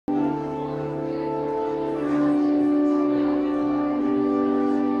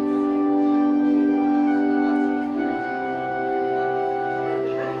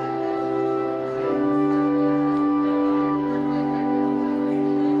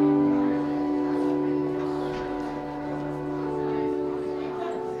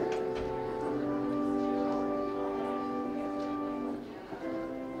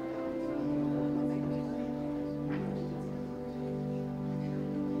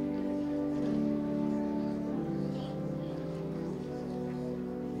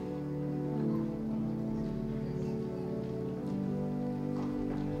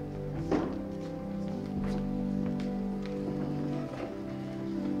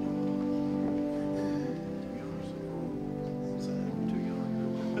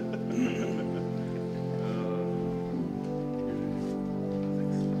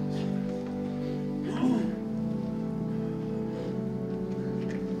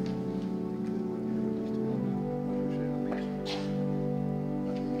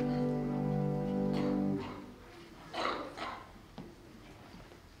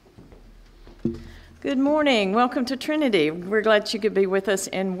Good morning. Welcome to Trinity. We're glad you could be with us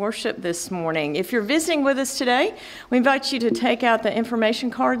in worship this morning. If you're visiting with us today, we invite you to take out the information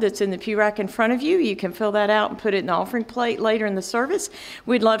card that's in the pew rack in front of you. You can fill that out and put it in the offering plate later in the service.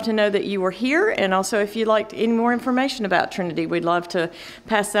 We'd love to know that you were here, and also if you'd like any more information about Trinity, we'd love to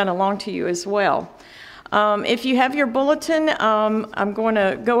pass that along to you as well. If you have your bulletin, I'm going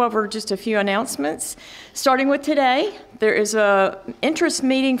to go over just a few announcements. Starting with today, there is an interest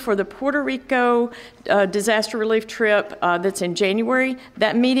meeting for the Puerto Rico disaster relief trip that's in January.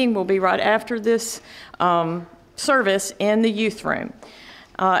 That meeting will be right after this service in the youth room.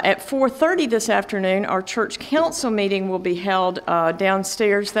 At 4:30 this afternoon, our church council meeting will be held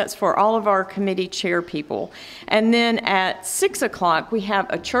downstairs. That's for all of our committee chair people. And then at 6 o'clock, we have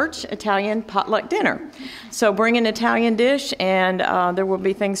a church Italian potluck dinner. So bring an Italian dish, and there will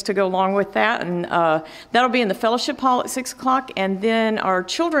be things to go along with that. And that'll be in the fellowship hall at 6 o'clock. And then our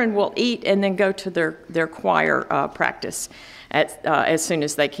children will eat and then go to their choir practice as soon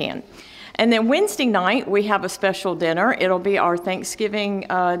as they can. And then Wednesday night, we have a special dinner. It'll be our Thanksgiving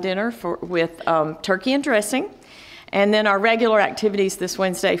dinner with turkey and dressing. And then our regular activities this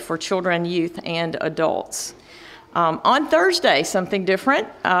Wednesday for children, youth, and adults. On Thursday, something different,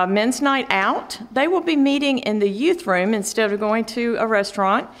 men's night out. They will be meeting in the youth room instead of going to a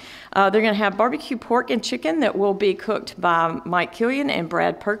restaurant. They're going to have barbecue pork and chicken that will be cooked by Mike Killian and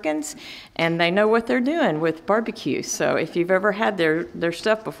Brad Perkins, and they know what they're doing with barbecue. So if you've ever had their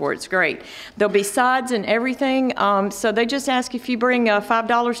stuff before, it's great. There'll be sides and everything, so they just ask if you bring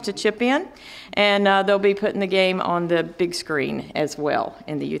 $5 to chip in, and they'll be putting the game on the big screen as well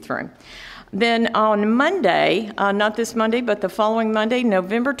in the youth room. Then on Monday, not this Monday, but the following Monday,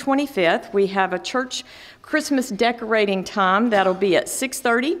 November 25th, we have a church Christmas decorating time. That'll be at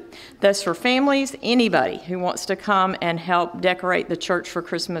 6:30. That's for families, anybody who wants to come and help decorate the church for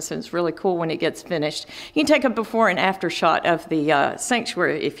Christmas. And it's really cool when it gets finished. You can take a before and after shot of the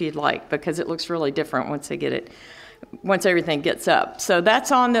sanctuary if you'd like, because it looks really different once everything gets up. So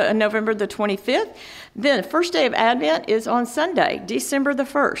that's on November the 25th. Then the first day of Advent is on Sunday, December the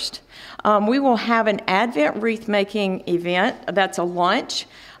 1st. We will have an Advent wreath making event. That's a lunch.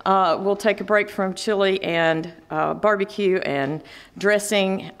 We'll take a break from chili and barbecue and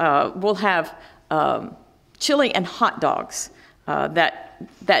dressing. We'll have chili and hot dogs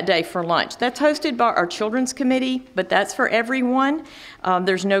that day for lunch. That's hosted by our children's committee, but that's for everyone.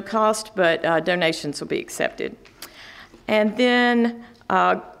 There's no cost, but donations will be accepted. And then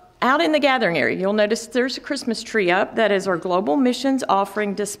out in the gathering area, you'll notice there's a Christmas tree up. That is our Global Missions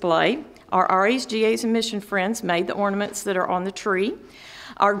Offering display. Our RAs, GAs, and mission friends made the ornaments that are on the tree.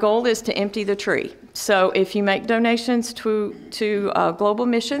 Our goal is to empty the tree. So if you make donations to Global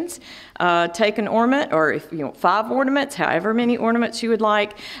Missions, take an ornament, or if you want 5 ornaments, however many ornaments you would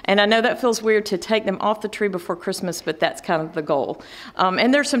like. And I know that feels weird to take them off the tree before Christmas, but that's kind of the goal.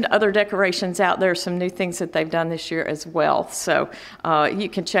 And there's some other decorations out there, some new things that they've done this year as well. So you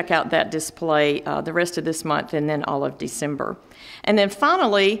can check out that display the rest of this month and then all of December. And then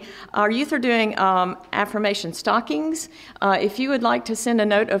finally, our youth are doing affirmation stockings. If you would like to send a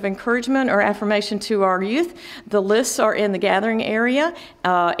note of encouragement or affirmation to our youth, the lists are in the gathering area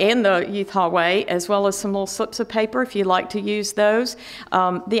and the youth hallway, as well as some little slips of paper if you'd like to use those.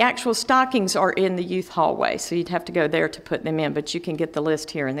 The actual stockings are in the youth hallway, so you'd have to go there to put them in, but you can get the list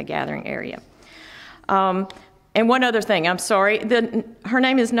here in the gathering area. And one other thing, I'm sorry, her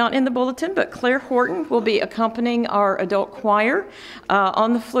name is not in the bulletin, but Claire Horton will be accompanying our adult choir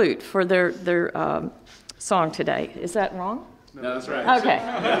on the flute for their song today. Is that wrong? No, that's right. Okay.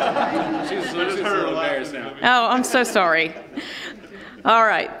 She's a little embarrassed now. Oh, I'm so sorry. All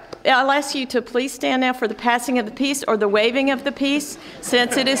right. I'll ask you to please stand now for the passing of the peace or the waving of the peace,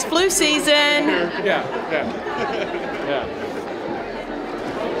 since it is flu season. Yeah.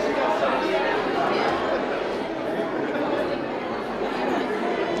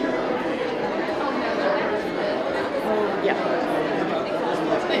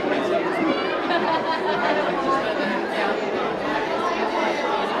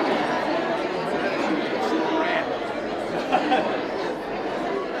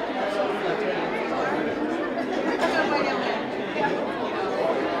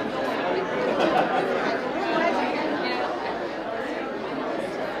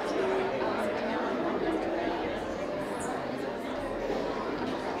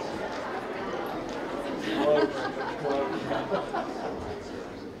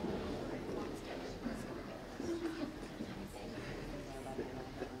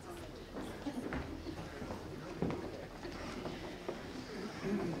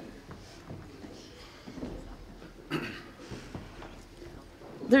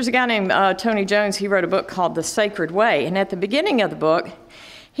 there's a guy named Tony Jones. He wrote a book called The Sacred Way. And at the beginning of the book,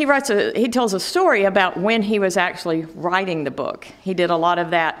 he tells a story about when he was actually writing the book. He did a lot of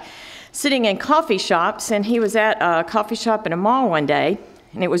that sitting in coffee shops, and he was at a coffee shop in a mall one day,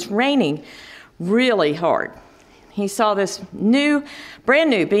 and it was raining really hard. He saw this brand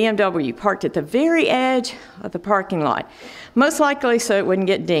new BMW parked at the very edge of the parking lot, most likely so it wouldn't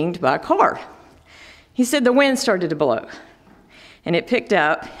get dinged by a car. He said the wind started to blow, and it picked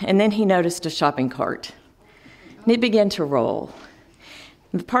up, and then he noticed a shopping cart, and it began to roll.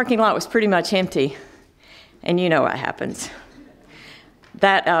 The parking lot was pretty much empty, and you know what happens.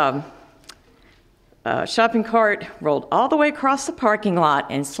 That shopping cart rolled all the way across the parking lot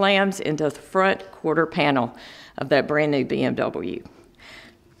and slams into the front quarter panel of that brand new BMW.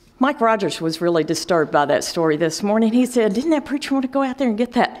 Mike Rogers was really disturbed by that story this morning. He said, "Didn't that preacher want to go out there and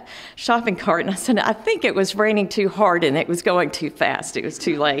get that shopping cart?" And I said, "I think it was raining too hard and it was going too fast. It was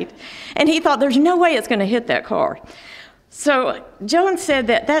too late." And he thought, there's no way it's going to hit that car. So Jones said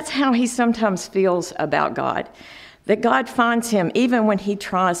that that's how he sometimes feels about God, that God finds him even when he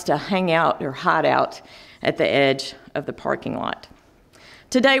tries to hang out or hide out at the edge of the parking lot.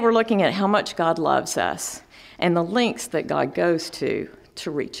 Today we're looking at how much God loves us and the lengths that God goes to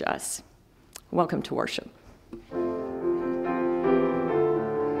reach us. Welcome to worship.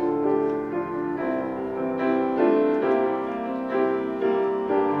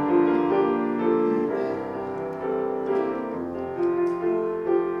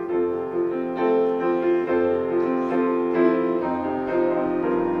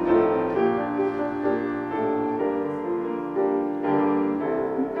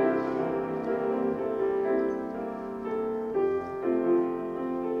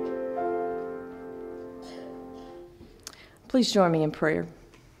 Please join me in prayer.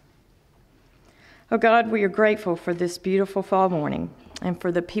 Oh God, we are grateful for this beautiful fall morning and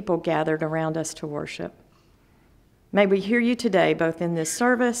for the people gathered around us to worship. May we hear you today, both in this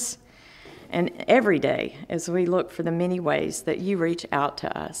service and every day, as we look for the many ways that you reach out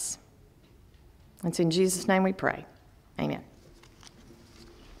to us. It's in Jesus' name we pray. Amen.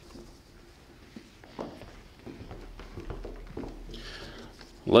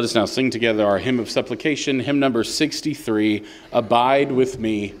 Let us now sing together our hymn of supplication, hymn number 63, Abide With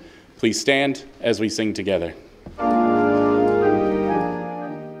Me. Please stand as we sing together.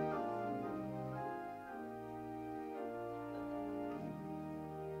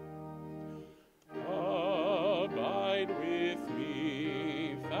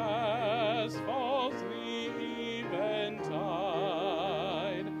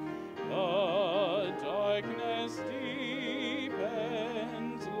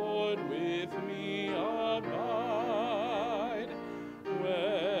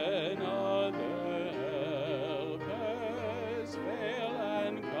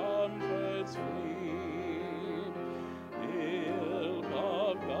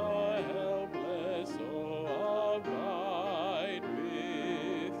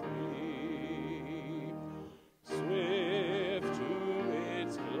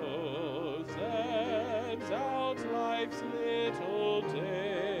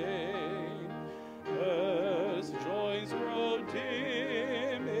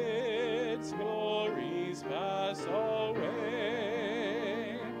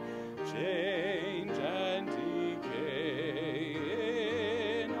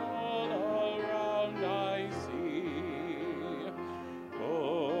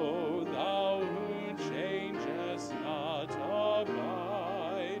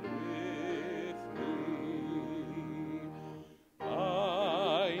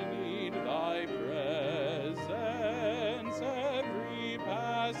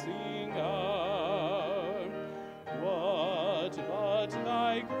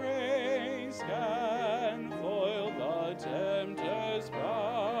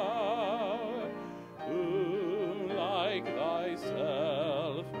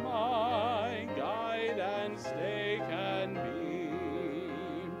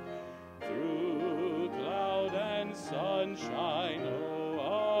 Sunshine,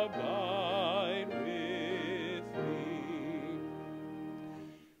 oh, abide with me.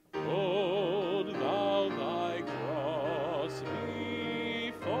 Hold thou thy cross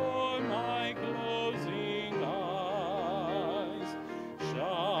before my closing eyes.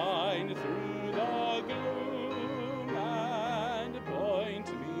 Shine through the gloom and point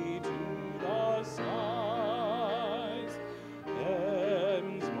me to the skies.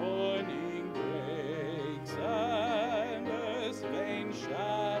 Heaven's morning breaks and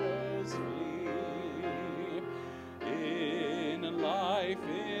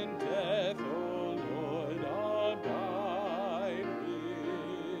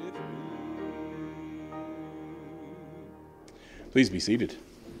Please be seated.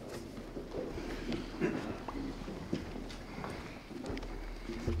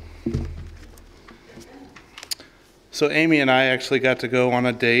 So Amy and I actually got to go on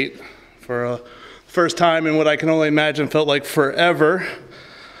a date for a first time in what I can only imagine felt like forever.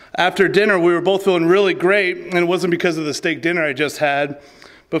 After dinner, we were both feeling really great, and it wasn't because of the steak dinner I just had,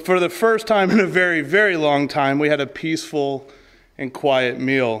 but for the first time in a very, very long time, we had a peaceful and quiet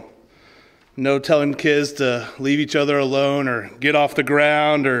meal. No telling kids to leave each other alone or get off the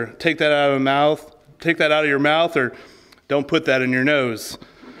ground or take that out of your mouth, or don't put that in your nose.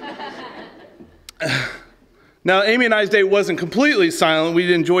 Now, Amy and I's date wasn't completely silent.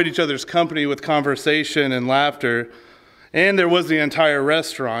 We enjoyed each other's company with conversation and laughter, and there was the entire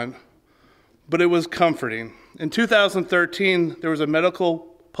restaurant, but it was comforting. In 2013, there was a medical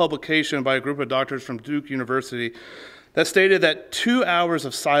publication by a group of doctors from Duke University that stated that 2 hours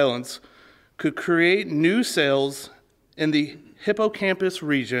of silence could create new cells in the hippocampus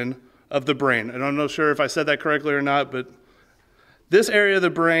region of the brain. And I'm not sure if I said that correctly or not, but this area of the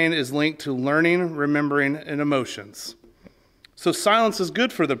brain is linked to learning, remembering, and emotions. So silence is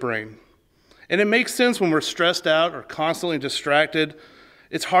good for the brain. And it makes sense when we're stressed out or constantly distracted.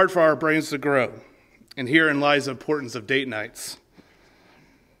 It's hard for our brains to grow. And herein lies the importance of date nights.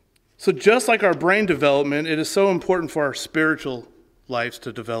 So just like our brain development, it is so important for our spiritual lives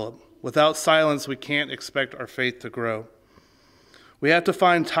to develop. Without silence, we can't expect our faith to grow. We have to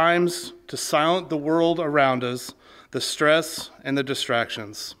find times to silence the world around us, the stress and the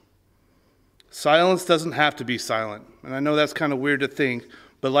distractions. Silence doesn't have to be silent. And I know that's kind of weird to think,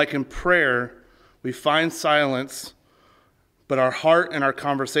 but like in prayer, we find silence, but our heart and our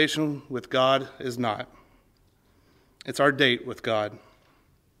conversation with God is not. It's our date with God.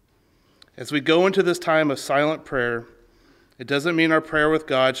 As we go into this time of silent prayer, it doesn't mean our prayer with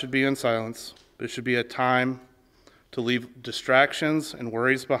God should be in silence, but it should be a time to leave distractions and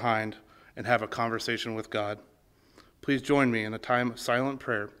worries behind and have a conversation with God. Please join me in a time of silent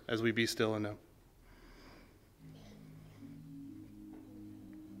prayer as we be still and know.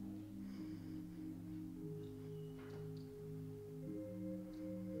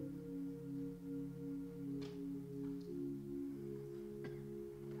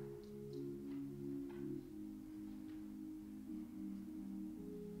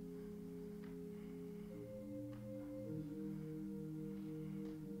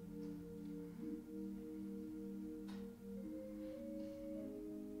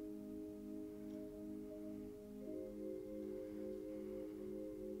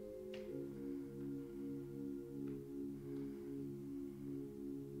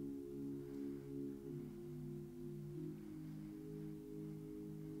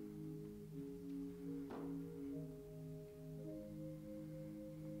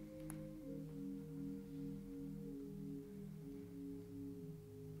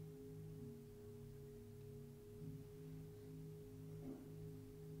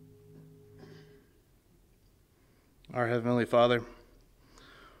 Our Heavenly Father,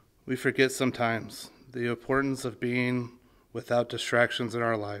 we forget sometimes the importance of being without distractions in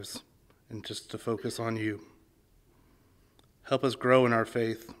our lives and just to focus on you. Help us grow in our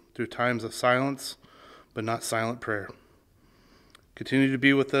faith through times of silence, but not silent prayer. Continue to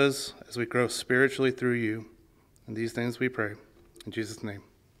be with us as we grow spiritually through you. And these things we pray. In Jesus' name,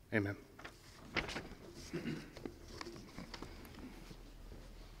 amen.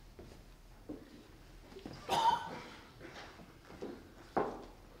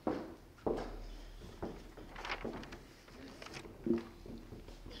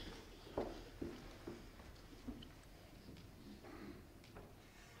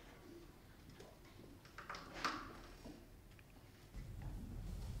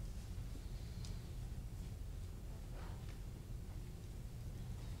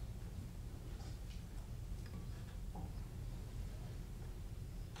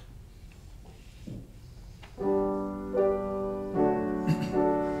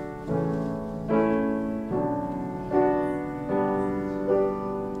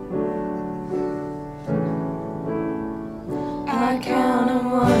 I count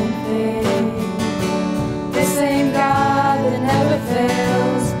on one thing. The same God that never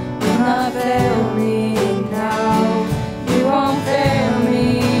fails will not fail me now. You won't fail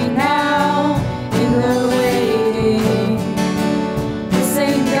me now in the waiting. The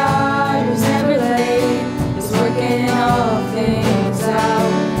same God who's never late is working all things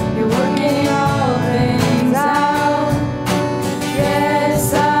out. You're working all things out.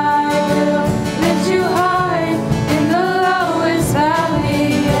 Yes, I will lift you high in the lowest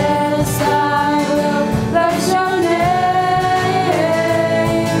valley.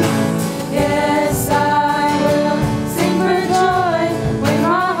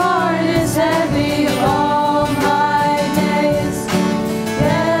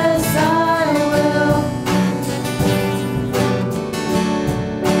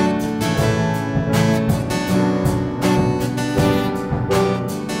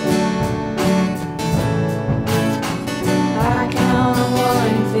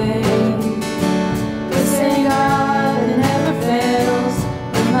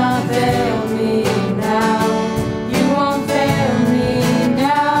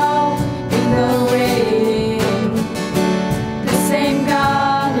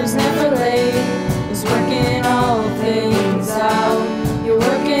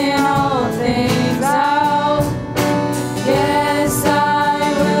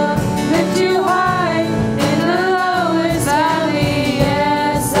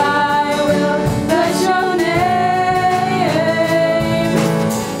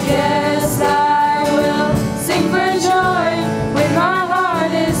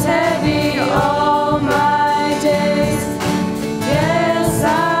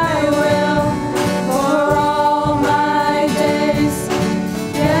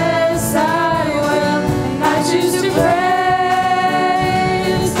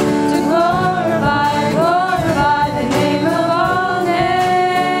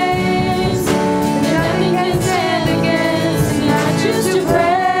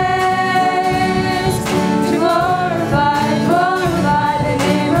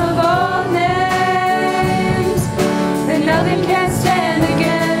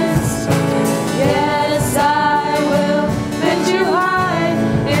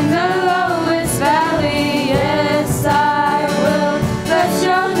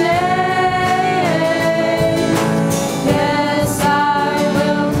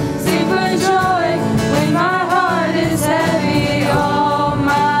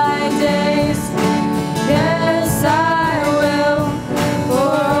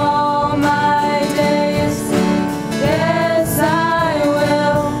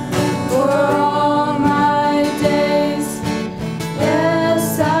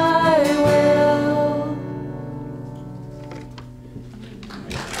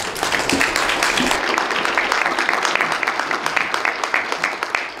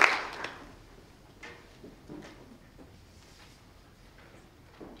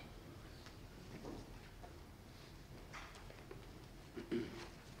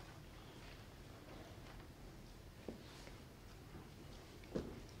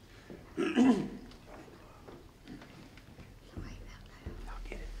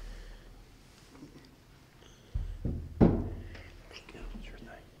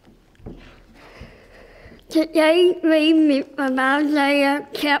 Today reading from Isaiah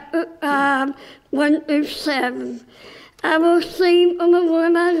chapter 5, 1 through 7. I will sing for the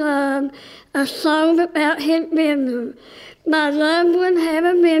one I love a song about his vineyard. My loved one had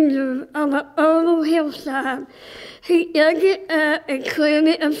a vineyard on the oval hillside. He dug it up and cleared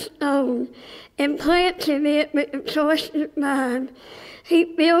it of stone and planted it with the choicest vine. He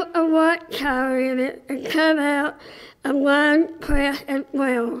built a watchtower in it and cut out a wine press as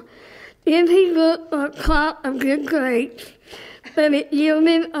well. Then he looked for a crop of good grapes, but it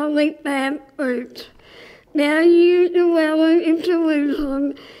yielded only bad fruit. Now you dwellers in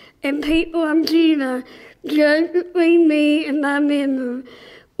Jerusalem and people of Judah, judge between me and my vineyard.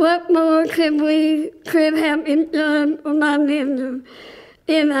 What more could have been done for my vineyard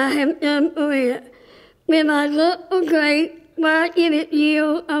than I have done for it? When I look for grapes, why did it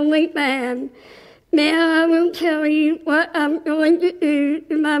yield only bad? Now I will tell you what I'm going to do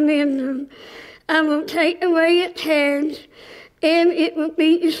to my vineyard. I will take away its heads, and it will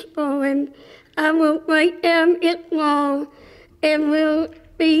be destroyed. I will break down its wall, and will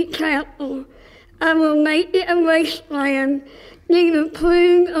be trampled. I will make it a wasteland, neither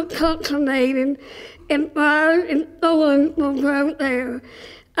prune or cultivated, and briars and thorns will grow there.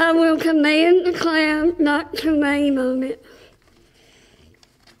 I will command the clouds not to rain on it.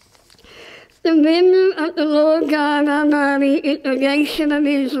 The vineyard of the Lord God Almighty is the nation of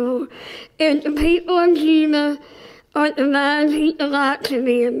Israel, and the people of Judah are the vines he delighted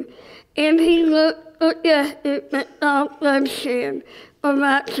in. And he looked for justice but saw bloodshed for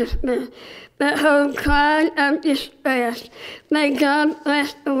righteousness. Behold, cries of distress. May God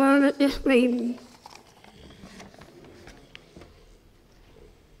bless the word of this reading.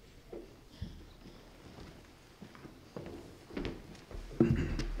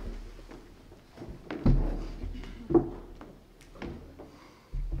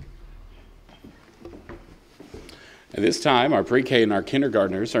 At this time, our pre-K and our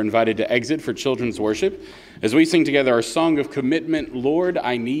kindergartners are invited to exit for children's worship as we sing together our song of commitment, Lord,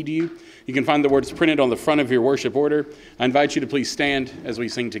 I Need You. You can find the words printed on the front of your worship order. I invite you to please stand as we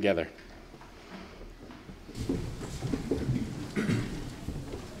sing together.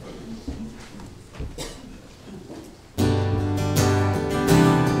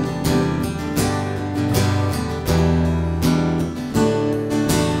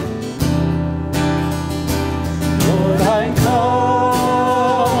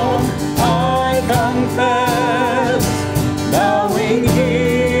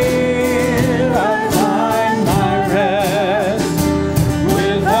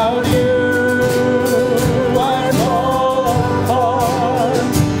 Without you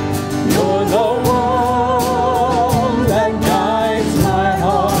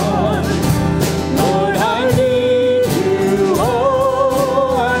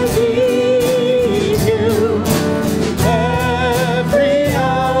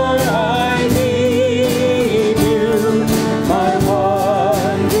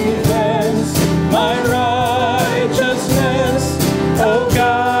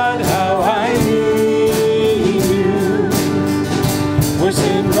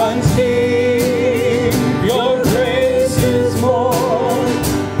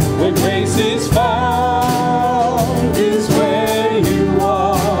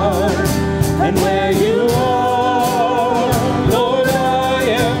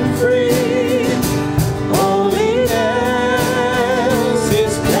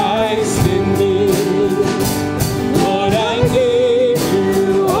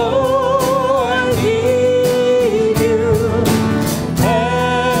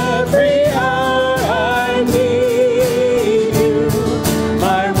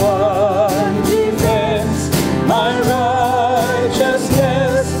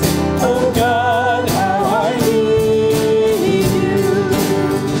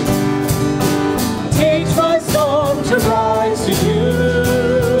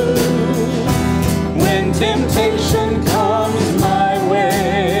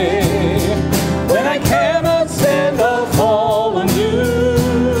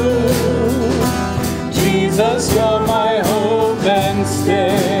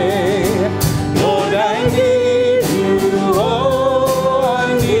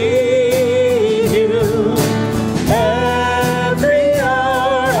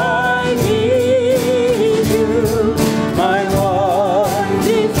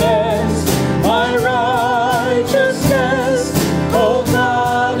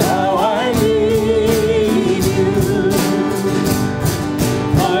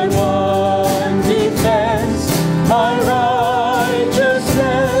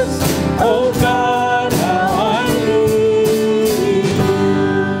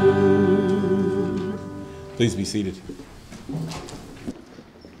Please be seated.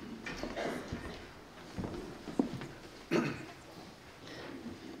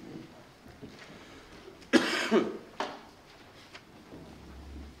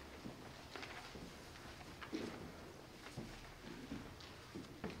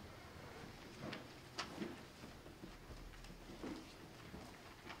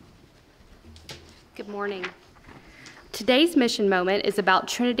 Good morning. Today's mission moment is about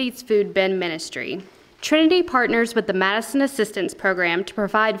Trinity's Food Bin Ministry. Trinity partners with the Madison Assistance Program to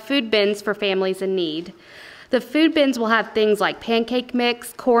provide food bins for families in need. The food bins will have things like pancake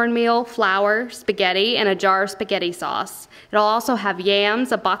mix, cornmeal, flour, spaghetti, and a jar of spaghetti sauce. It'll also have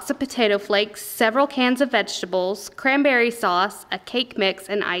yams, a box of potato flakes, several cans of vegetables, cranberry sauce, a cake mix,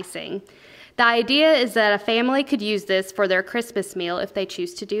 and icing. The idea is that a family could use this for their Christmas meal if they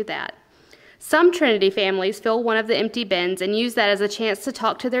choose to do that. Some Trinity families fill one of the empty bins and use that as a chance to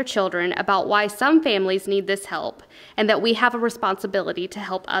talk to their children about why some families need this help and that we have a responsibility to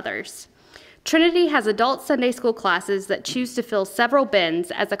help others. Trinity has adult Sunday school classes that choose to fill several bins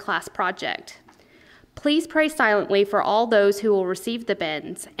as a class project. Please pray silently for all those who will receive the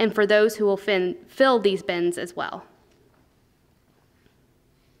bins and for those who will fill these bins as well.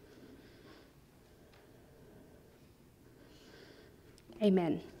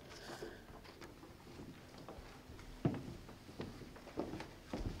 Amen.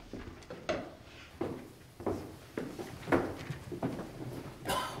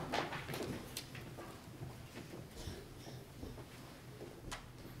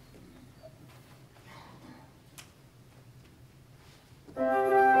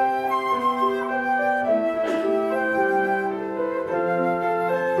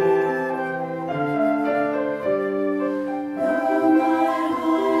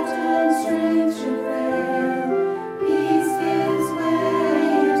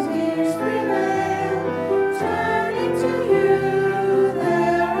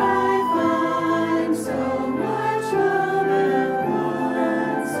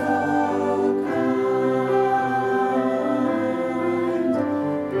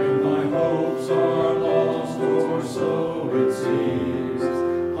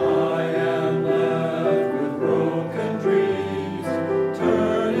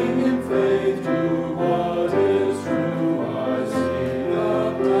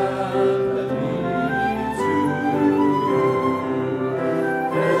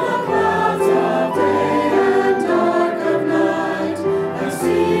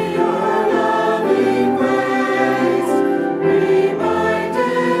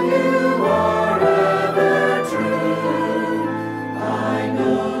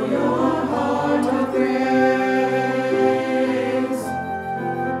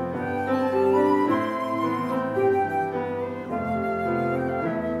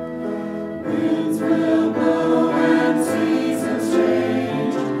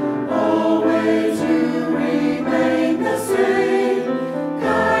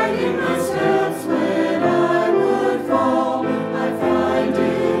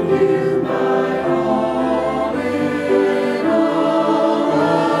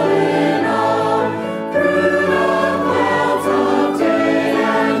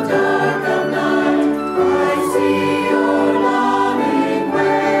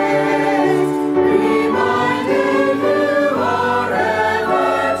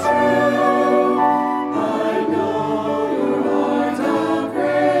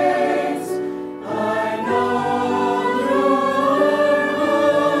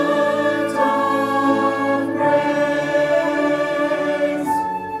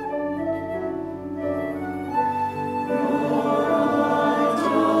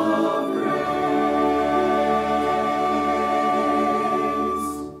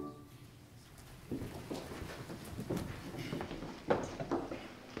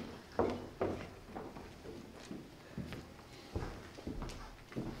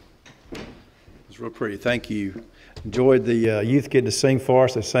 Real pretty. Thank you. Enjoyed the youth getting to sing for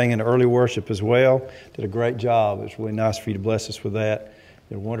us. They sang in early worship as well. Did a great job. It's really nice for you to bless us with that.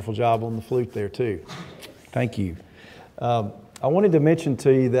 Did a wonderful job on the flute there too. Thank you. I wanted to mention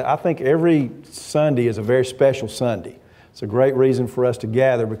to you that I think every Sunday is a very special Sunday. It's a great reason for us to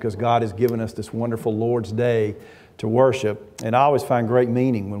gather because God has given us this wonderful Lord's Day to worship. And I always find great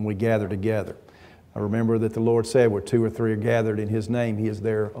meaning when we gather together. I remember that the Lord said, where 2 or 3 are gathered in His name, He is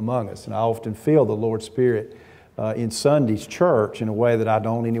there among us. And I often feel the Lord's Spirit in Sunday's church in a way that I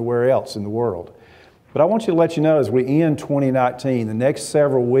don't anywhere else in the world. But I want you to let you know as we end 2019, the next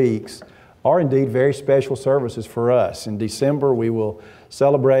several weeks are indeed very special services for us. In December, we will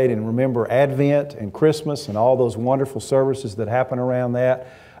celebrate and remember Advent and Christmas and all those wonderful services that happen around that.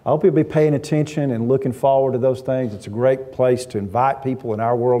 I hope you'll be paying attention and looking forward to those things. It's a great place to invite people in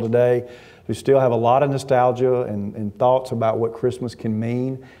our world today who still have a lot of nostalgia and thoughts about what Christmas can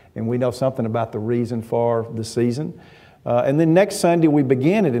mean, and we know something about the reason for the season. And then next Sunday, we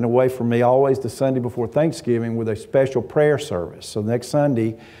begin it in a way for me, always the Sunday before Thanksgiving, with a special prayer service. So next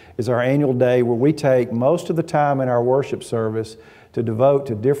Sunday is our annual day where we take most of the time in our worship service to devote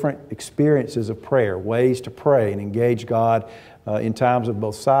to different experiences of prayer, ways to pray and engage God in times of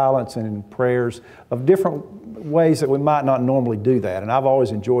both silence and in prayers of different ways that we might not normally do that. And I've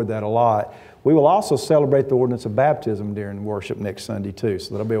always enjoyed that a lot. We will also celebrate the ordinance of baptism during worship next Sunday too,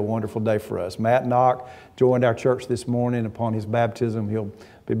 so that'll be a wonderful day for us. Matt Knock joined our church this morning. Upon his baptism, he'll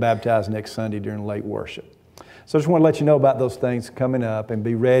be baptized next Sunday during late worship. So I just want to let you know about those things coming up and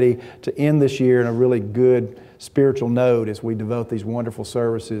be ready to end this year in a really good spiritual note as we devote these wonderful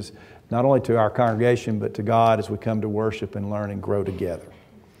services not only to our congregation but to God as we come to worship and learn and grow together.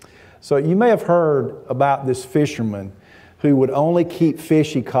 So you may have heard about this fisherman who would only keep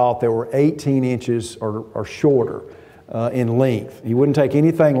fish he caught that were 18 inches or shorter in length. He wouldn't take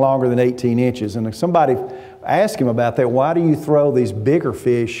anything longer than 18 inches. And if somebody asked him about that, why do you throw these bigger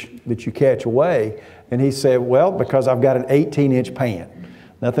fish that you catch away? And he said, well, because I've got an 18-inch pan.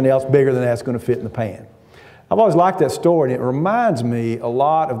 Nothing else bigger than that's going to fit in the pan. I've always liked that story, and it reminds me a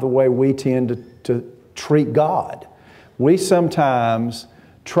lot of the way we tend to treat God. We sometimes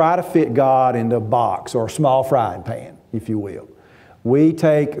try to fit God into a box or a small frying pan, if you will. We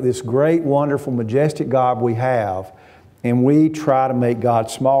take this great, wonderful, majestic God we have, and we try to make God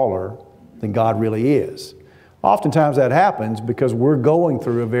smaller than God really is. Oftentimes that happens because we're going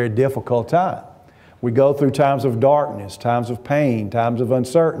through a very difficult time. We go through times of darkness, times of pain, times of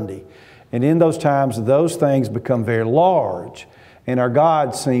uncertainty. And in those times, those things become very large. And our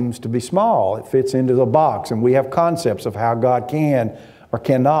God seems to be small. It fits into the box. And we have concepts of how God can or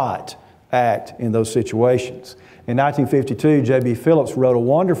cannot act in those situations. In 1952, J.B. Phillips wrote a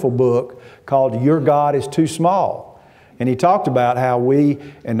wonderful book called Your God is Too Small. And he talked about how we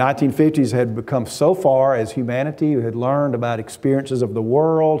in 1950s had become so far as humanity, we had learned about experiences of the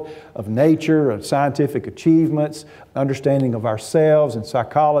world, of nature, of scientific achievements, understanding of ourselves and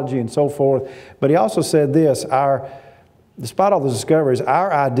psychology and so forth. But he also said this, despite all the discoveries,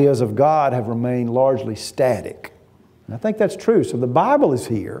 our ideas of God have remained largely static. And I think that's true. So the Bible is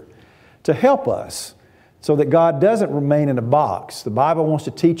here to help us so that God doesn't remain in a box. The Bible wants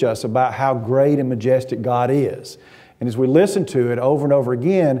to teach us about how great and majestic God is. And as we listen to it over and over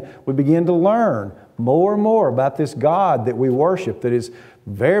again, we begin to learn more and more about this God that we worship that is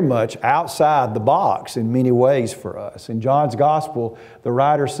very much outside the box in many ways for us. In John's Gospel, the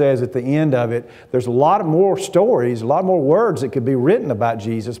writer says at the end of it, there's a lot more stories, a lot more words that could be written about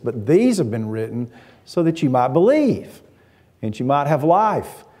Jesus, but these have been written so that you might believe and you might have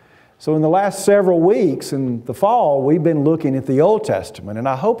life. So in the last several weeks in the fall, we've been looking at the Old Testament. And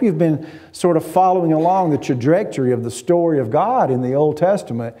I hope you've been sort of following along the trajectory of the story of God in the Old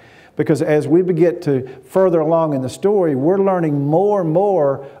Testament. Because as we get to further along in the story, we're learning more and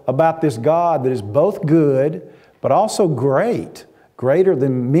more about this God that is both good, but also great. Greater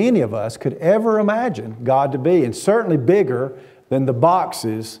than many of us could ever imagine God to be. And certainly bigger than the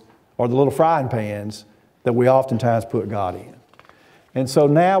boxes or the little frying pans that we oftentimes put God in. And so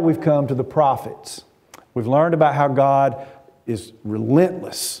now we've come to the prophets. We've learned about how God is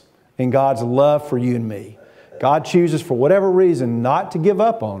relentless in God's love for you and me. God chooses for whatever reason not to give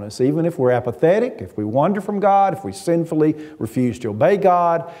up on us, even if we're apathetic, if we wander from God, if we sinfully refuse to obey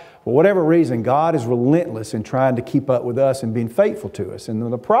God. For whatever reason, God is relentless in trying to keep up with us and being faithful to us. And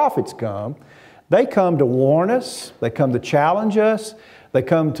when the prophets come, they come to warn us, they come to challenge us, they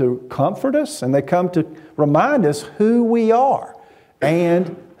come to comfort us, and they come to remind us who we are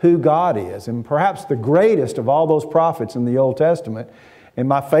and who God is. And perhaps the greatest of all those prophets in the Old Testament, and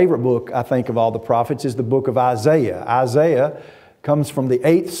my favorite book, I think, of all the prophets is the book of Isaiah. Isaiah comes from the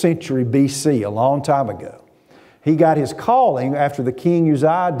 8th century BC, a long time ago. He got his calling after the king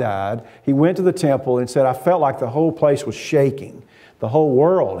Uzziah died. He went to the temple and said, I felt like the whole place was shaking. The whole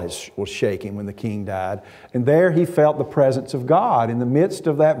world was shaking when the king died. And there he felt the presence of God in the midst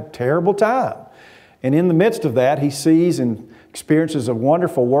of that terrible time. And in the midst of that, he sees and experiences a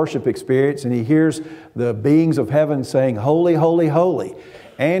wonderful worship experience, and he hears the beings of heaven saying, holy, holy, holy.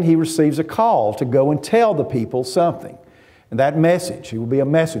 And he receives a call to go and tell the people something. And that message, he will be a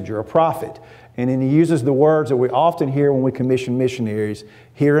messenger, a prophet. And then he uses the words that we often hear when we commission missionaries,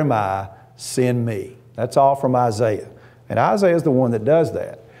 here am I, send me. That's all from Isaiah. And Isaiah is the one that does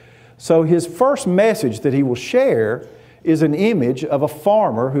that. So his first message that he will share is an image of a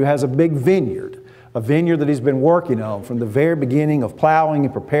farmer who has a big vineyard. a vineyard that he's been working on from the very beginning of plowing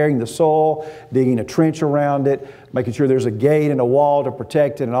and preparing the soil, digging a trench around it, making sure there's a gate and a wall to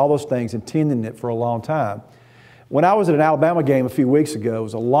protect it and all those things, and tending it for a long time. When I was at an Alabama game a few weeks ago, there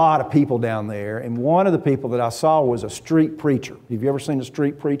was a lot of people down there, and one of the people that I saw was a street preacher. Have you ever seen a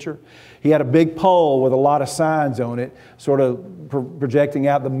street preacher? He had a big pole with a lot of signs on it, sort of projecting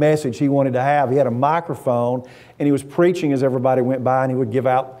out the message he wanted to have. He had a microphone, and he was preaching as everybody went by, and he would give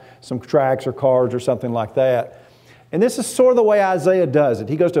out some tracts or cards or something like that. And this is sort of the way Isaiah does it.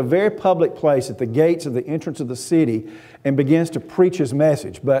 He goes to a very public place at the gates of the entrance of the city and begins to preach his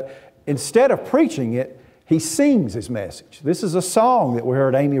message. But instead of preaching it, he sings his message. This is a song that we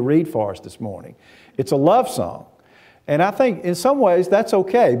heard Amy read for us this morning. It's a love song. And I think in some ways that's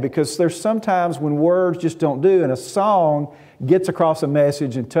okay, because there's sometimes when words just don't do, and a song gets across a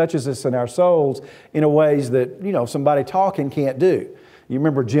message and touches us in our souls in a ways that, somebody talking can't do. You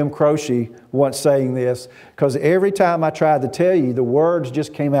remember Jim Croce once saying this, because every time I tried to tell you, the words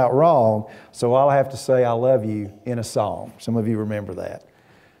just came out wrong, so I'll have to say I love you in a song. Some of you remember that.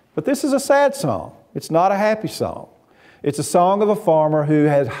 But this is a sad song. It's not a happy song. It's a song of a farmer who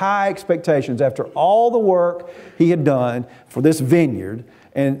had high expectations after all the work he had done for this vineyard.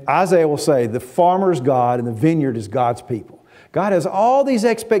 And Isaiah will say, the farmer is God and the vineyard is God's people. God has all these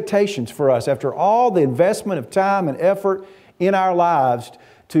expectations for us after all the investment of time and effort in our lives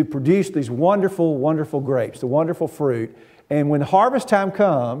to produce these wonderful, wonderful grapes, the wonderful fruit. And when harvest time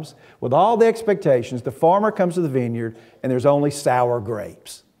comes, with all the expectations, the farmer comes to the vineyard and there's only sour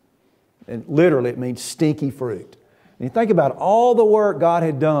grapes. And literally, it means stinky fruit. And you think about all the work God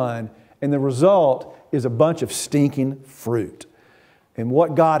had done, and the result is a bunch of stinking fruit. And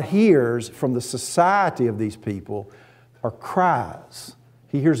what God hears from the society of these people are cries.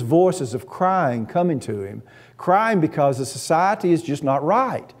 He hears voices of crying coming to him, crying because the society is just not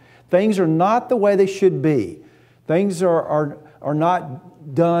right. Things are not the way they should be. Things are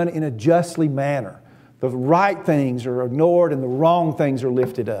not done in a justly manner. The right things are ignored and the wrong things are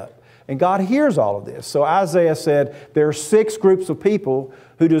lifted up. And God hears all of this. So Isaiah said there are 6 groups of people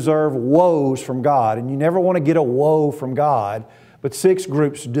who deserve woes from God. And you never want to get a woe from God, but 6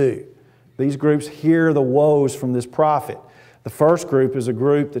 groups do. These groups hear the woes from this prophet. The first group is a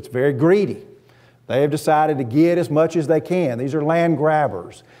group that's very greedy. They have decided to get as much as they can. These are land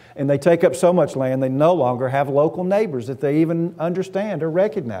grabbers. And they take up so much land they no longer have local neighbors that they even understand or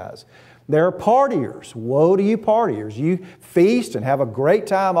recognize. There are partiers. Woe to you partiers. You feast and have a great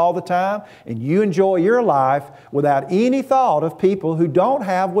time all the time, and you enjoy your life without any thought of people who don't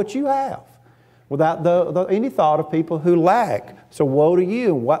have what you have, without any thought of people who lack. So woe to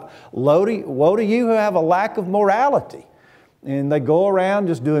you. Woe to you who have a lack of morality. And they go around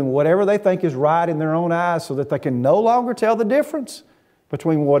just doing whatever they think is right in their own eyes so that they can no longer tell the difference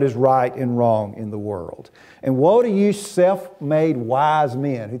between what is right and wrong in the world. And woe to you self-made wise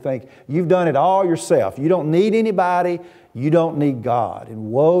men who think you've done it all yourself. You don't need anybody. You don't need God. And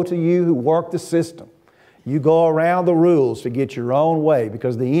woe to you who work the system. You go around the rules to get your own way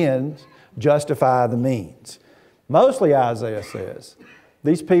because the ends justify the means. Mostly, Isaiah says,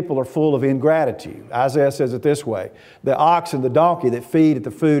 these people are full of ingratitude. Isaiah says it this way: the ox and the donkey that feed at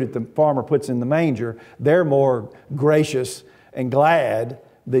the food that the farmer puts in the manger, they're more gracious and glad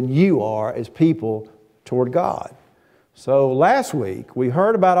than you are as people toward God. So last week we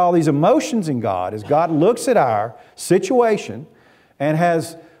heard about all these emotions in God as God looks at our situation and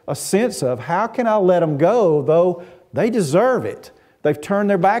has a sense of, how can I let them go though they deserve it? They've turned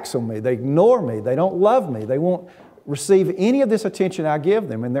their backs on me. They ignore me. They don't love me. They won't receive any of this attention I give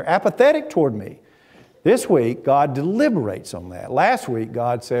them, and they're apathetic toward me. This week God deliberates on that. Last week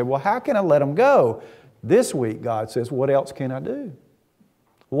God said, well, how can I let them go? This week, God says, what else can I do?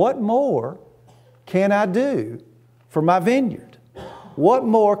 What more can I do for my vineyard? What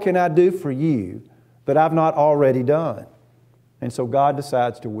more can I do for you that I've not already done? And so God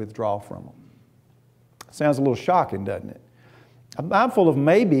decides to withdraw from them. Sounds a little shocking, doesn't it? I'm mindful of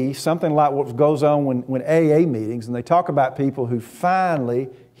maybe something like what goes on when AA meetings, and they talk about people who finally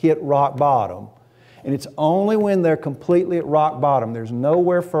hit rock bottom. And it's only when they're completely at rock bottom, there's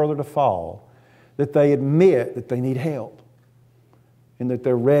nowhere further to fall, that they admit that they need help and that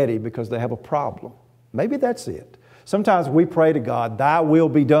they're ready because they have a problem. Maybe that's it. Sometimes we pray to God, thy will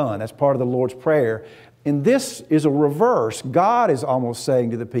be done. That's part of the Lord's Prayer. And this is a reverse. God is almost saying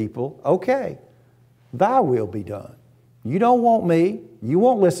to the people, okay, thy will be done. You don't want me. You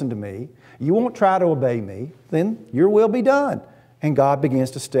won't listen to me. You won't try to obey me. Then your will be done. And God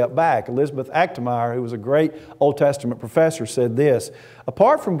begins to step back. Elizabeth Achtemeyer, who was a great Old Testament professor, said this: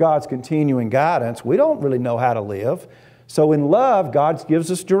 apart from God's continuing guidance, we don't really know how to live. So in love, God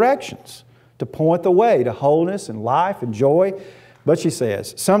gives us directions to point the way to wholeness and life and joy. But she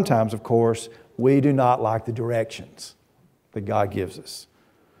says, sometimes, of course, we do not like the directions that God gives us.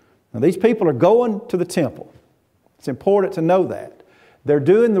 Now, these people are going to the temple. It's important to know that. They're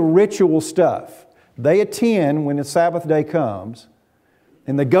doing the ritual stuff. They attend when the Sabbath day comes,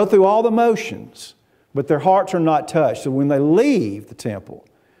 and they go through all the motions, but their hearts are not touched. So when they leave the temple,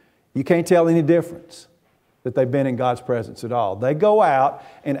 you can't tell any difference that they've been in God's presence at all. They go out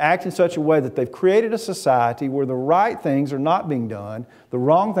and act in such a way that they've created a society where the right things are not being done, the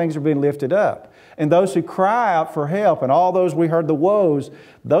wrong things are being lifted up. And those who cry out for help, and all those we heard the woes,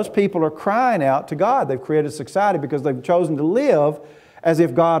 those people are crying out to God. They've created a society because they've chosen to live as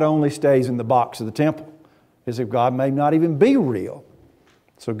if God only stays in the box of the temple, as if God may not even be real.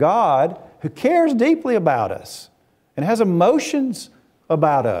 So God, who cares deeply about us and has emotions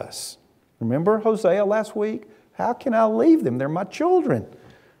about us. Remember Hosea last week? How can I leave them? They're my children.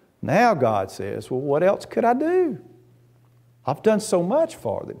 Now God says, well, what else could I do? I've done so much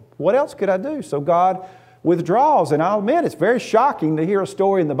for them. What else could I do? So God withdraws. And I'll admit, it's very shocking to hear a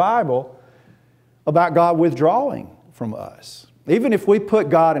story in the Bible about God withdrawing from us. Even if we put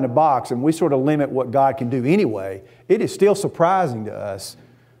God in a box and we sort of limit what God can do anyway, it is still surprising to us.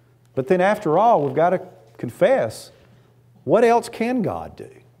 But then after all, we've got to confess, what else can God do?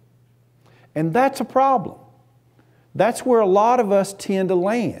 And that's a problem. That's where a lot of us tend to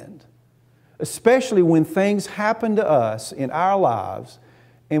land, especially when things happen to us in our lives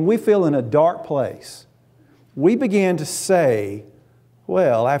and we feel in a dark place. We begin to say,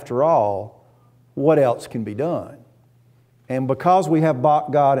 well, after all, what else can be done? And because we have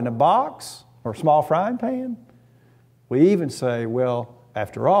God in a box or a small frying pan, we even say, well,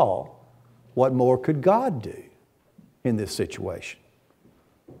 after all, what more could God do in this situation?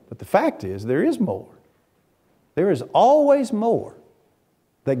 But the fact is, there is more. There is always more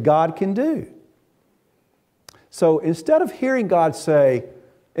that God can do. So instead of hearing God say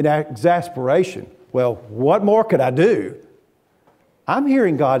in exasperation, well, what more could I do? I'm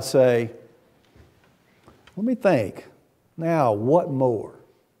hearing God say, let me think. Now, what more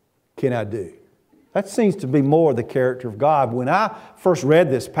can I do? That seems to be more the character of God. When I first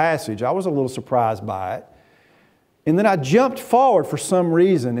read this passage, I was a little surprised by it. And then I jumped forward for some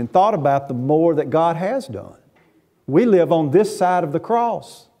reason and thought about the more that God has done. We live on this side of the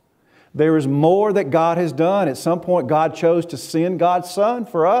cross. There is more that God has done. At some point, God chose to send God's Son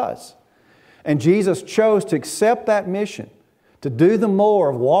for us. And Jesus chose to accept that mission, to do the more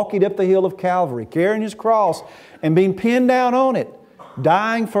of walking up the hill of Calvary, carrying His cross and being pinned down on it,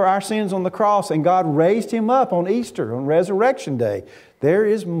 dying for our sins on the cross, and God raised Him up on Easter, on Resurrection Day. There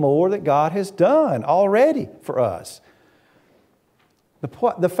is more that God has done already for us.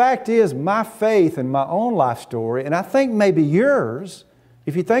 The fact is, my faith and my own life story, and I think maybe yours,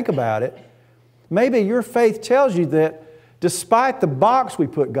 if you think about it, maybe your faith tells you that despite the box we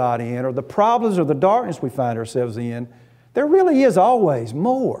put God in, or the problems or the darkness we find ourselves in, there really is always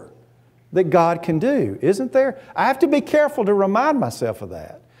more that God can do, isn't there? I have to be careful to remind myself of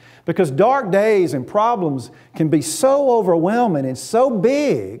that, because dark days and problems can be so overwhelming and so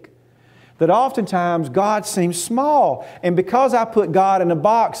big that oftentimes God seems small. And because I put God in a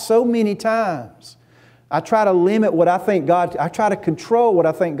box so many times, I try to limit what I think God, I try to control what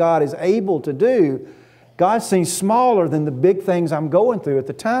I think God is able to do. God seems smaller than the big things I'm going through at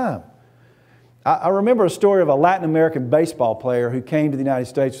the time. I remember a story of a Latin American baseball player who came to the United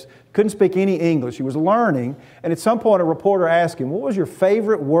States, couldn't speak any English. He was learning, and at some point a reporter asked him, what was your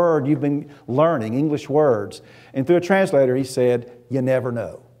favorite word you've been learning, English words? And through a translator he said, you never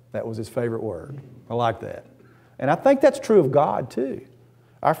know. That was his favorite word. I like that. And I think that's true of God too.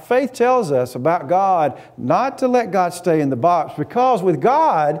 Our faith tells us about God not to let God stay in the box, because with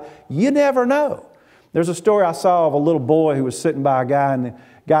God, you never know. There's a story I saw of a little boy who was sitting by a guy, and the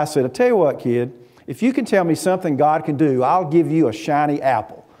guy said, I'll tell you what, kid, if you can tell me something God can do, I'll give you a shiny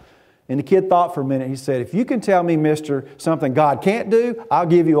apple. And the kid thought for a minute. He said, if you can tell me, mister, something God can't do, I'll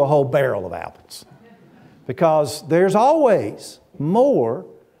give you a whole barrel of apples. Because there's always more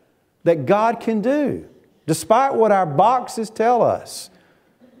that God can do. Despite what our boxes tell us,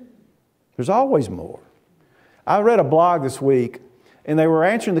 there's always more. I read a blog this week, and they were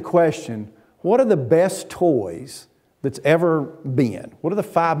answering the question, what are the best toys that's ever been? What are the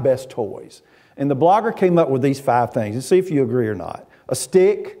 5 best toys? And the blogger came up with these 5 things, and see if you agree or not. A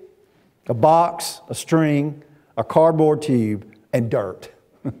stick, a box, a string, a cardboard tube, and dirt.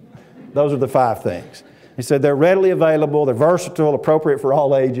 Those are the 5 things. He said they're readily available, they're versatile, appropriate for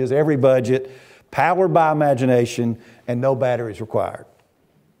all ages, every budget, powered by imagination, and no batteries required.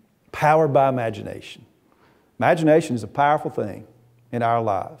 Powered by imagination. Imagination is a powerful thing in our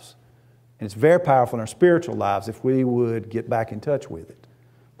lives. And it's very powerful in our spiritual lives if we would get back in touch with it.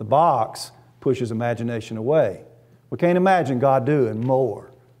 The box pushes imagination away. We can't imagine God doing more.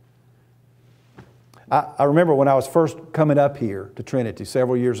 I remember when I was first coming up here to Trinity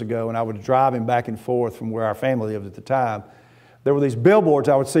several years ago, and I was driving back and forth from where our family lived at the time, there were these billboards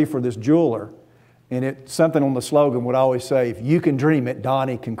I would see for this jeweler, and something on the slogan would always say, if you can dream it,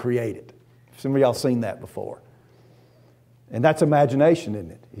 Donnie can create it. Some of y'all seen that before. And that's imagination,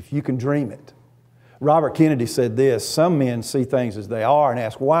 isn't it? If you can dream it. Robert Kennedy said this, some men see things as they are and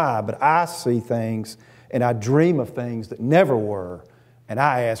ask why, but I see things and I dream of things that never were, and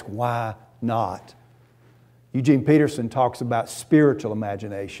I ask why not. Eugene Peterson talks about spiritual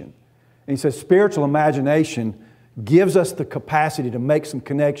imagination. And he says spiritual imagination gives us the capacity to make some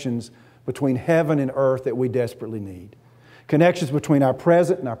connections between heaven and earth that we desperately need. Connections between our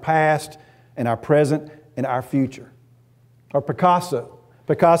present and our past, and our present and our future. Or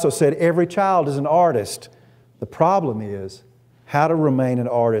Picasso said, every child is an artist. The problem is how to remain an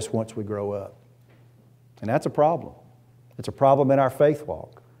artist once we grow up. And that's a problem. It's a problem in our faith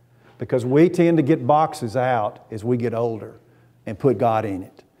walk. Because we tend to get boxes out as we get older and put God in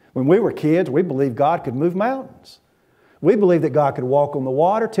it. When we were kids, we believed God could move mountains. We believed that God could walk on the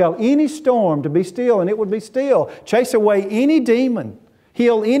water, tell any storm to be still, and it would be still. Chase away any demon,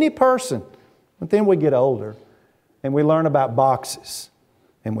 heal any person. But then we get older and we learn about boxes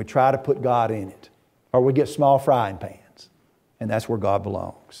and we try to put God in it. Or we get small frying pans, and that's where God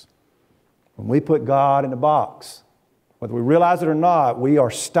belongs. When we put God in a box, whether we realize it or not, we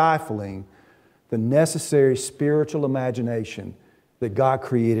are stifling the necessary spiritual imagination that God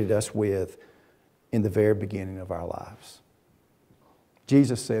created us with in the very beginning of our lives.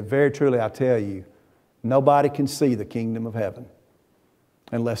 Jesus said, very truly I tell you, nobody can see the kingdom of heaven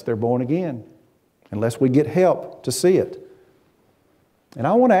unless they're born again, unless we get help to see it. And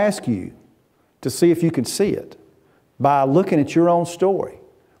I want to ask you to see if you can see it by looking at your own story.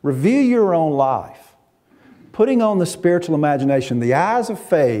 Review your own life. Putting on the spiritual imagination, the eyes of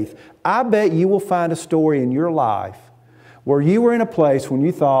faith, I bet you will find a story in your life where you were in a place when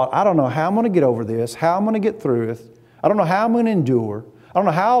you thought, I don't know how I'm going to get over this, how I'm going to get through it, I don't know how I'm going to endure, I don't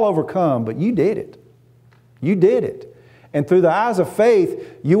know how I'll overcome, but you did it. You did it. And through the eyes of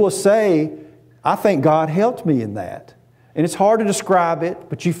faith, you will say, I think God helped me in that. And it's hard to describe it,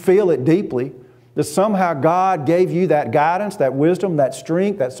 but you feel it deeply. That somehow God gave you that guidance, that wisdom, that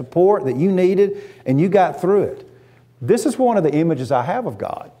strength, that support that you needed, and you got through it. This is one of the images I have of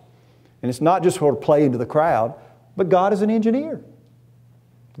God. And it's not just for play into the crowd, but God is an engineer.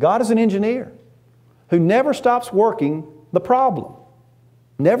 God is an engineer who never stops working the problem,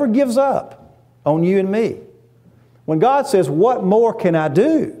 never gives up on you and me. When God says, what more can I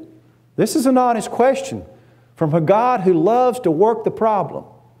do? This is an honest question from a God who loves to work the problem,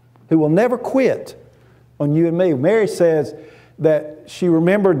 who will never quit on you and me. Mary says that she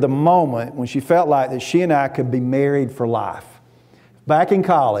remembered the moment when she felt like that she and I could be married for life. Back in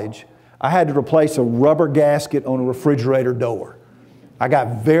college, I had to replace a rubber gasket on a refrigerator door. I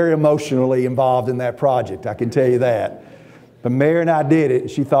got very emotionally involved in that project, I can tell you that. But Mary and I did it.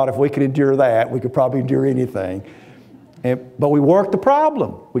 She thought if we could endure that, we could probably endure anything. But we worked the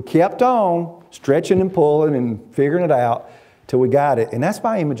problem. We kept on stretching and pulling and figuring it out till we got it. And that's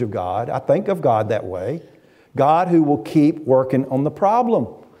my image of God. I think of God that way. God who will keep working on the problem.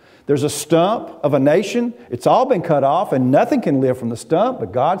 There's a stump of a nation. It's all been cut off and nothing can live from the stump.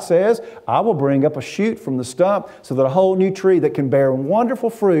 But God says, I will bring up a shoot from the stump so that a whole new tree that can bear wonderful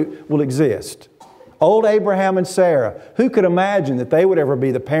fruit will exist. Old Abraham and Sarah, who could imagine that they would ever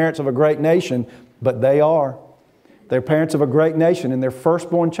be the parents of a great nation? But they are. They're parents of a great nation, and their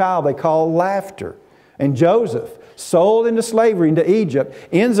firstborn child they call laughter. And Joseph, sold into slavery into Egypt,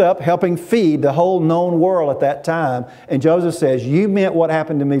 ends up helping feed the whole known world at that time. And Joseph says, you meant what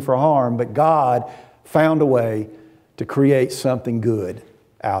happened to me for harm, but God found a way to create something good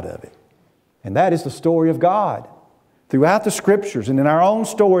out of it. And that is the story of God. Throughout the Scriptures and in our own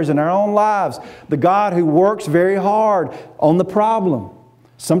stories, in our own lives, the God who works very hard on the problem.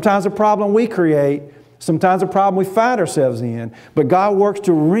 Sometimes a problem we create, sometimes a problem we find ourselves in, but God works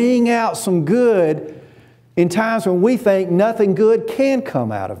to wring out some good in times when we think nothing good can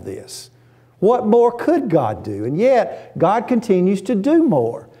come out of this. What more could God do? And yet, God continues to do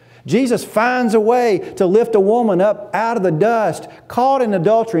more. Jesus finds a way to lift a woman up out of the dust, caught in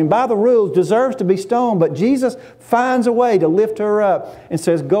adultery, and by the rules deserves to be stoned. But Jesus finds a way to lift her up and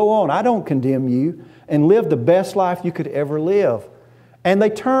says, go on, I don't condemn you, and live the best life you could ever live. And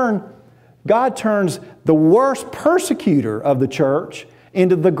God turns the worst persecutor of the church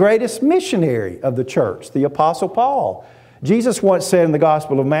into the greatest missionary of the church, the Apostle Paul. Jesus once said in the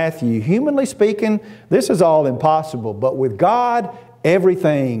Gospel of Matthew, humanly speaking, this is all impossible, but with God,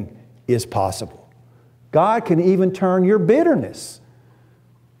 everything is possible. God can even turn your bitterness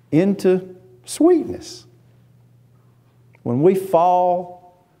into sweetness. When we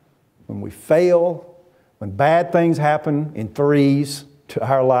fall, when we fail, when bad things happen in threes to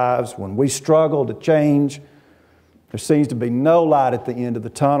our lives, when we struggle to change, there seems to be no light at the end of the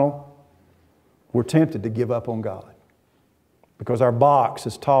tunnel, we're tempted to give up on God. Because our box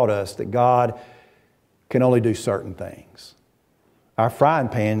has taught us that God can only do certain things. Our frying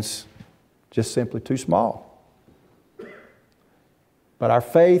pan's just simply too small. But our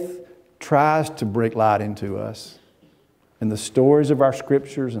faith tries to bring light into us. And the stories of our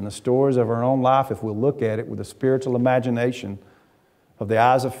scriptures and the stories of our own life, if we'll look at it with a spiritual imagination of the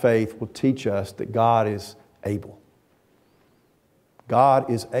eyes of faith, will teach us that God is able. God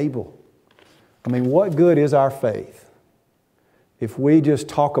is able. I mean, what good is our faith if we just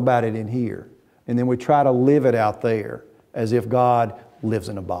talk about it in here and then we try to live it out there as if God lives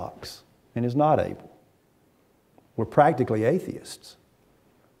in a box and is not able? We're practically atheists.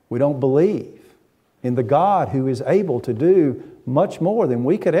 We don't believe in the God who is able to do much more than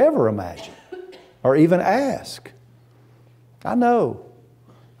we could ever imagine or even ask. I know.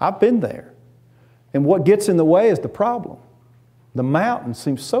 I've been there. And what gets in the way is the problem. The mountain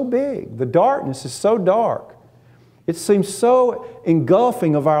seems so big. The darkness is so dark. It seems so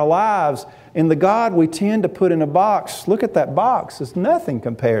engulfing of our lives. And the God we tend to put in a box, look at that box, is nothing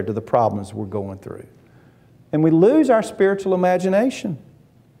compared to the problems we're going through. And we lose our spiritual imagination.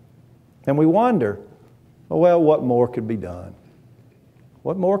 And we wonder, well, what more could be done?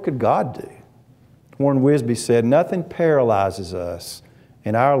 What more could God do? Warren Wisby said, nothing paralyzes us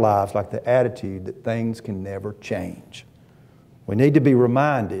in our lives like the attitude that things can never change. We need to be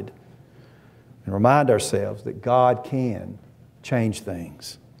reminded and remind ourselves that God can change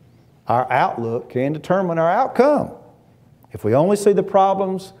things. Our outlook can determine our outcome. If we only see the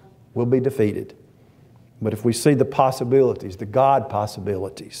problems, we'll be defeated. But if we see the possibilities, the God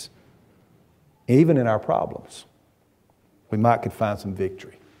possibilities, even in our problems, we might could find some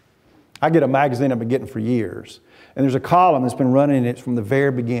victory. I get a magazine I've been getting for years, and there's a column that's been running in it from the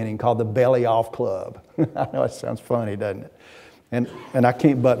very beginning called the Belly Off Club. I know it sounds funny, doesn't it? And I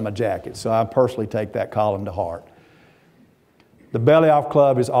can't button my jacket, so I personally take that column to heart. The Belly Off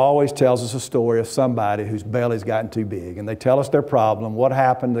Club always tells us a story of somebody whose belly's gotten too big, and they tell us their problem, what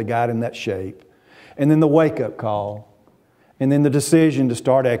happened, they got in that shape, and then the wake-up call, and then the decision to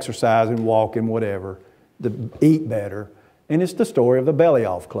start exercising, walking, whatever, to eat better, and it's the story of the Belly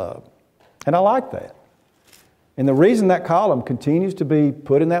Off Club. And I like that. And the reason that column continues to be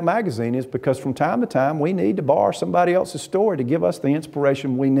put in that magazine is because from time to time we need to borrow somebody else's story to give us the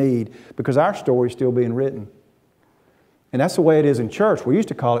inspiration we need because our story is still being written. And that's the way it is in church. We used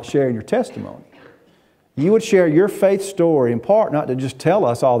to call it sharing your testimony. You would share your faith story in part not to just tell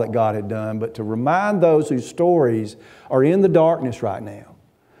us all that God had done, but to remind those whose stories are in the darkness right now.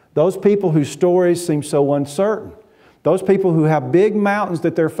 Those people whose stories seem so uncertain. Those people who have big mountains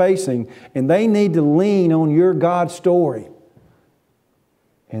that they're facing and they need to lean on your God story.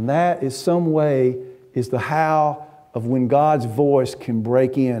 And that is some way is the how of when God's voice can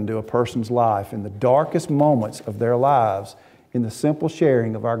break into a person's life in the darkest moments of their lives in the simple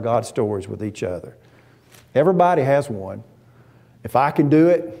sharing of our God stories with each other. Everybody has one. If I can do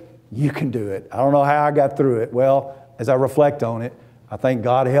it, you can do it. I don't know how I got through it. Well, as I reflect on it, I think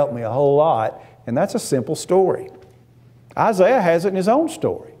God helped me a whole lot. And that's a simple story. Isaiah has it in his own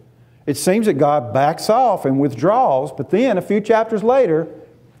story. It seems that God backs off and withdraws, but then a few chapters later,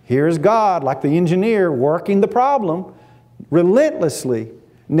 here is God, like the engineer, working the problem relentlessly,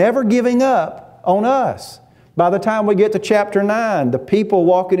 never giving up on us. By the time we get to chapter 9, the people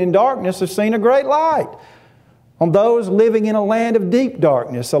walking in darkness have seen a great light. On those living in a land of deep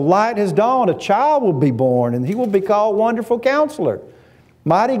darkness, a light has dawned, a child will be born, and He will be called Wonderful Counselor,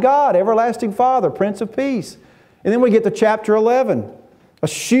 Mighty God, Everlasting Father, Prince of Peace. And then we get to chapter 11. A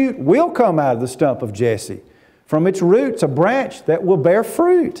shoot will come out of the stump of Jesse. From its roots, a branch that will bear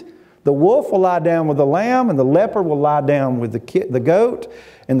fruit. The wolf will lie down with the lamb, and the leopard will lie down with the goat,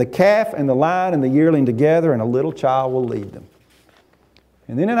 and the calf and the lion and the yearling together, and a little child will lead them.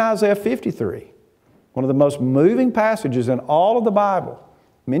 And then in Isaiah 53, one of the most moving passages in all of the Bible,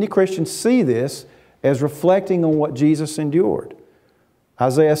 many Christians see this as reflecting on what Jesus endured.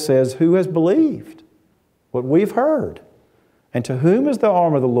 Isaiah says, "Who has believed what we've heard? And to whom has the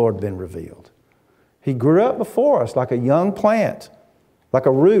arm of the Lord been revealed? He grew up before us like a young plant, like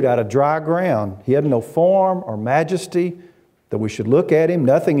a root out of dry ground. He had no form or majesty that we should look at Him,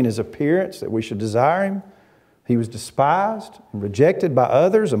 nothing in His appearance that we should desire Him. He was despised and rejected by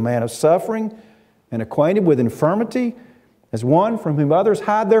others, a man of suffering and acquainted with infirmity, as one from whom others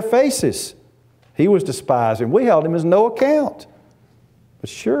hide their faces. He was despised, and we held him as no account. But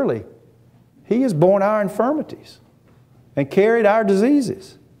surely he has borne our infirmities and carried our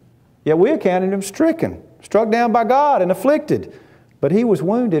diseases. Yet we accounted him stricken, struck down by God, and afflicted. But he was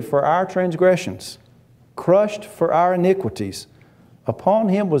wounded for our transgressions, crushed for our iniquities. Upon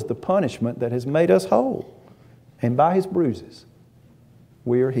him was the punishment that has made us whole, and by his bruises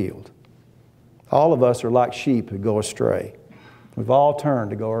we are healed. All of us are like sheep who go astray. We've all turned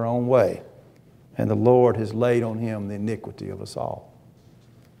to go our own way, and the Lord has laid on him the iniquity of us all.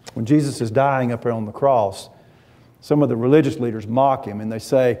 When Jesus is dying up there on the cross, some of the religious leaders mock him and they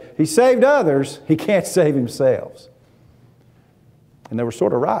say, he saved others, he can't save himself. And they were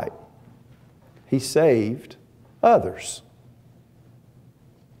sort of right. He saved others.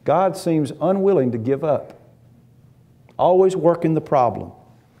 God seems unwilling to give up, always working the problem.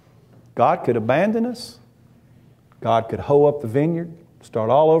 God could abandon us. God could hoe up the vineyard,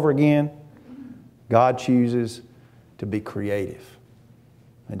 start all over again. God chooses to be creative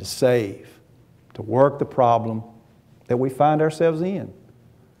and to save, to work the problem that we find ourselves in.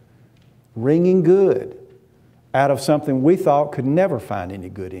 Wringing good out of something we thought could never find any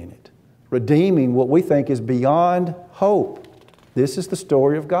good in it. Redeeming what we think is beyond hope. This is the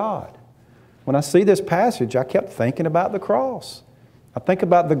story of God. When I see this passage, I kept thinking about the cross. I think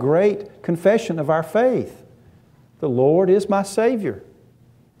about the great confession of our faith. The Lord is my Savior,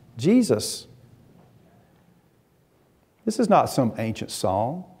 Jesus. This is not some ancient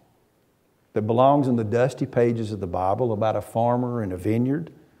song that belongs in the dusty pages of the Bible about a farmer in a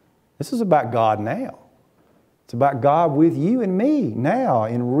vineyard. This is about God now. It's about God with you and me now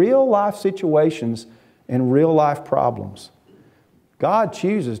in real life situations and real life problems. God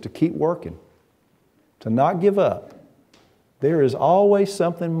chooses to keep working, to not give up. There is always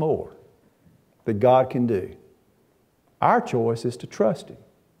something more that God can do. Our choice is to trust Him,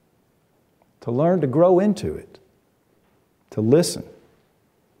 to learn to grow into it, to listen.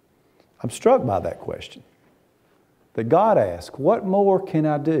 I'm struck by that question that God asks, what more can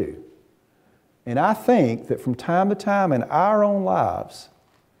I do? And I think that from time to time in our own lives,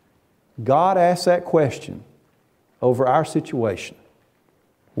 God asks that question over our situation.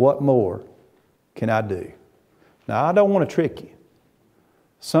 What more can I do? Now, I don't want to trick you.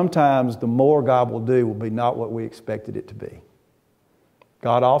 Sometimes the more God will do will be not what we expected it to be.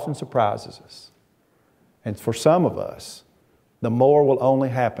 God often surprises us. And for some of us, the more will only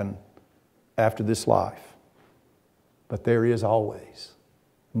happen after this life. But there is always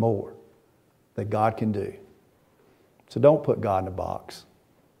more that God can do. So don't put God in a box.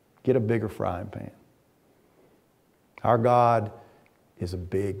 Get a bigger frying pan. Our God is a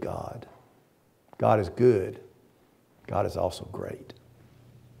big God. God is good. God is also great.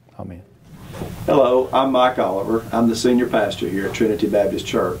 Amen. Hello, I'm Mike Oliver. I'm the senior pastor here at Trinity Baptist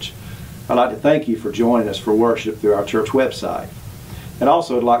Church. I'd like to thank you for joining us for worship through our church website. And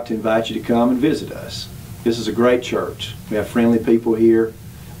also I'd like to invite you to come and visit us. This is a great church. We have friendly people here.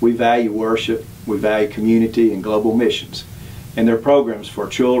 We value worship. We value community and global missions. And there are programs for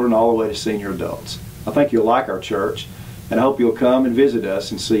children all the way to senior adults. I think you'll like our church, and I hope you'll come and visit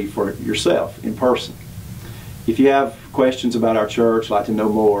us and see for yourself in person. If you have questions about our church, like to know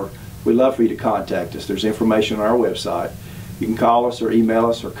more, we'd love for you to contact us. There's information on our website. You can call us or email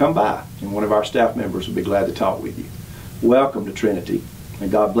us or come by, and one of our staff members will be glad to talk with you. Welcome to Trinity,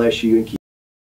 and God bless you and keep you.